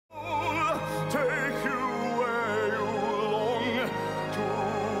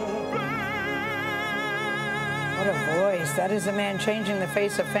Lewis. That is the man changing the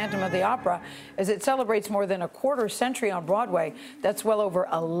face of Phantom of the Opera as it celebrates more than a quarter century on Broadway. That's well over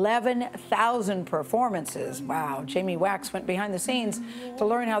 11,000 performances. Wow. Jamie Wax went behind the scenes to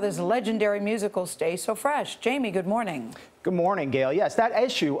learn how this legendary musical stays so fresh. Jamie, good morning. Good morning, Gail. Yes, that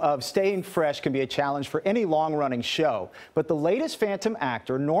issue of staying fresh can be a challenge for any long-running show. But the latest Phantom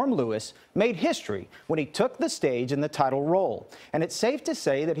actor, Norm Lewis, made history when he took the stage in the title role. And it's safe to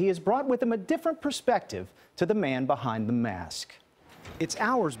say that he has brought with him a different perspective to the man behind the mask. It's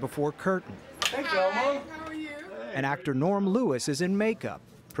hours before curtain. Hey, Elmo. How are you? And actor Norm Lewis is in makeup,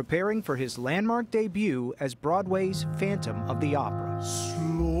 preparing for his landmark debut as Broadway's Phantom of the Opera.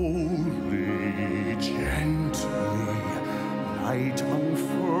 Slowly, gently, night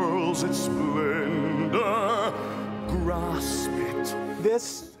unfurls its splendor. Grasp it.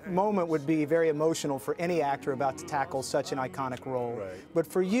 This moment would be very emotional for any actor about to tackle such an iconic role. Right. But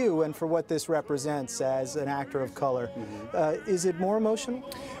for you and for what this represents as an actor of color, is it more emotional?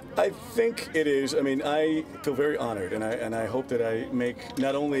 I think it is. I mean, I feel very honored, and I hope that I make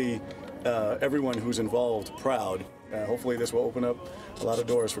not only everyone who's involved proud. Hopefully this will open up a lot of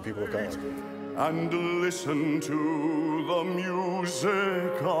doors for people of color. And listen to the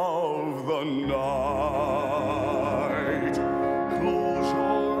music of the night. Close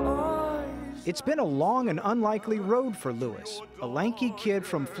your eyes. It's been a long and unlikely road for Lewis, a lanky kid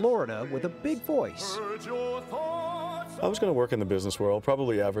from Florida with a big voice. Heard your thoughts. I was going to work in the business world,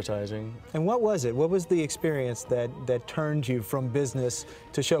 probably advertising. And what was it? What was the experience that turned you from business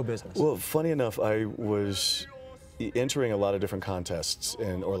to show business? Well, funny enough, I was entering a lot of different contests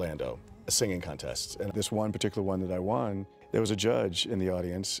in Orlando, singing contests. And this one particular one that I won, there was a judge in the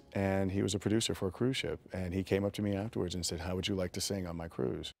audience, and he was a producer for a cruise ship. And he came up to me afterwards and said, "How would you like to sing on my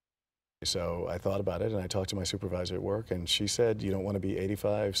cruise?" So I thought about it, and I talked to my supervisor at work, and she said, "You don't want to be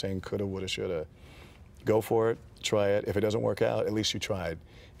 85 saying coulda, woulda, shoulda. Go for it, try it. If it doesn't work out, at least you tried.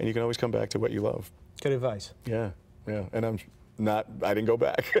 And you can always come back to what you love." Good advice. Yeah, yeah. And I didn't go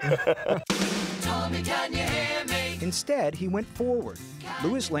back. Tommy, can you hear me? Instead, he went forward.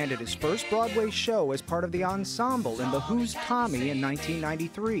 Lewis landed his first Broadway show as part of the ensemble in The Who's Tommy in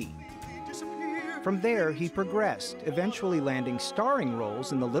 1993. From there, he progressed, eventually landing starring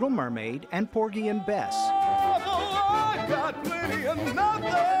roles in The Little Mermaid and Porgy and Bess. I got plenty of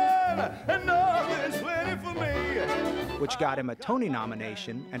nothing, and nothing's plenty for me. Which got him a Tony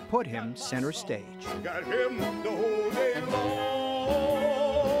nomination and put him center stage. Got him the whole day long.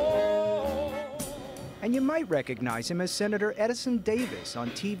 And you might recognize him as Senator Edison Davis on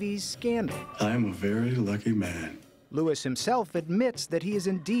TV's Scandal. I'm a very lucky man. Lewis himself admits that he has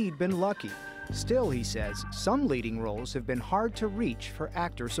indeed been lucky. Still, he says, some leading roles have been hard to reach for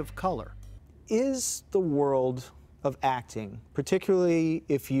actors of color. Is the world of acting, particularly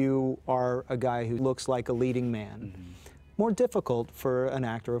if you are a guy who looks like a leading man, more difficult for an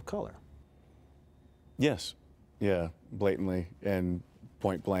actor of color? Yes. Yeah, blatantly and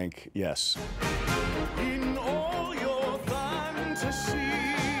point blank, yes. In all your fantasies.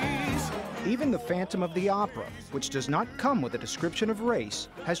 Even the Phantom of the Opera, which does not come with a description of race,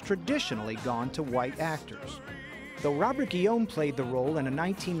 has traditionally gone to white actors. Though Robert Guillaume played the role in a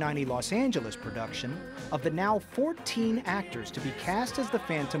 1990 Los Angeles production, of the now 14 actors to be cast as the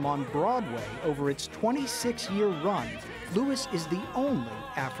Phantom on Broadway over its 26-year run, Lewis is the only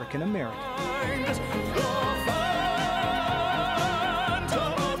African American.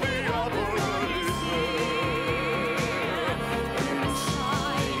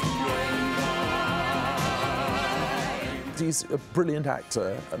 He's a brilliant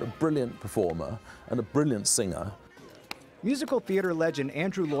actor and a brilliant performer and a brilliant singer. Musical theater legend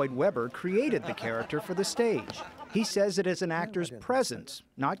Andrew Lloyd Webber created the character for the stage. He says it is an actor's presence,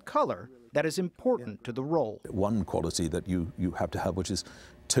 not color, that is important to the role. One quality that you have to have, which is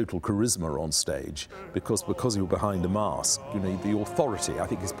total charisma on stage, because you're behind a mask, you need the authority, I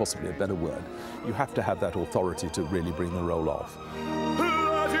think is possibly a better word. You have to have that authority to really bring the role off.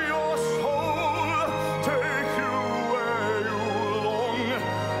 Let your soul take you where you long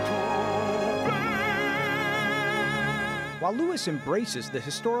to be. While Lewis embraces the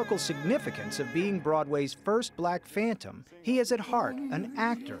historical significance of being Broadway's first black Phantom, he is at heart an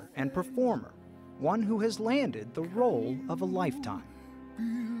actor and performer, one who has landed the role of a lifetime.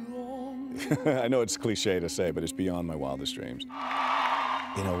 I know it's cliche to say, but it's beyond my wildest dreams.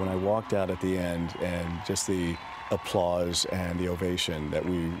 You know, when I walked out at the end and just the applause and the ovation that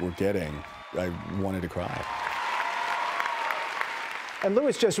we were getting, I wanted to cry. And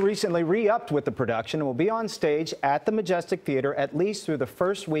Lewis just recently re-upped with the production and will be on stage at the Majestic Theater at least through the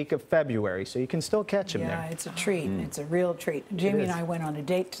first week of February, so you can still catch him there. Yeah, it's a treat. It's a real treat. Jamie and I went on a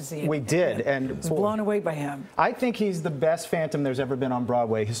date to see him. We did, and was blown away by him. I think he's the best Phantom there's ever been on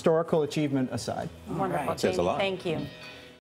Broadway, historical achievement aside. Wonderful, Right. Says a Jamie. lot. Thank you.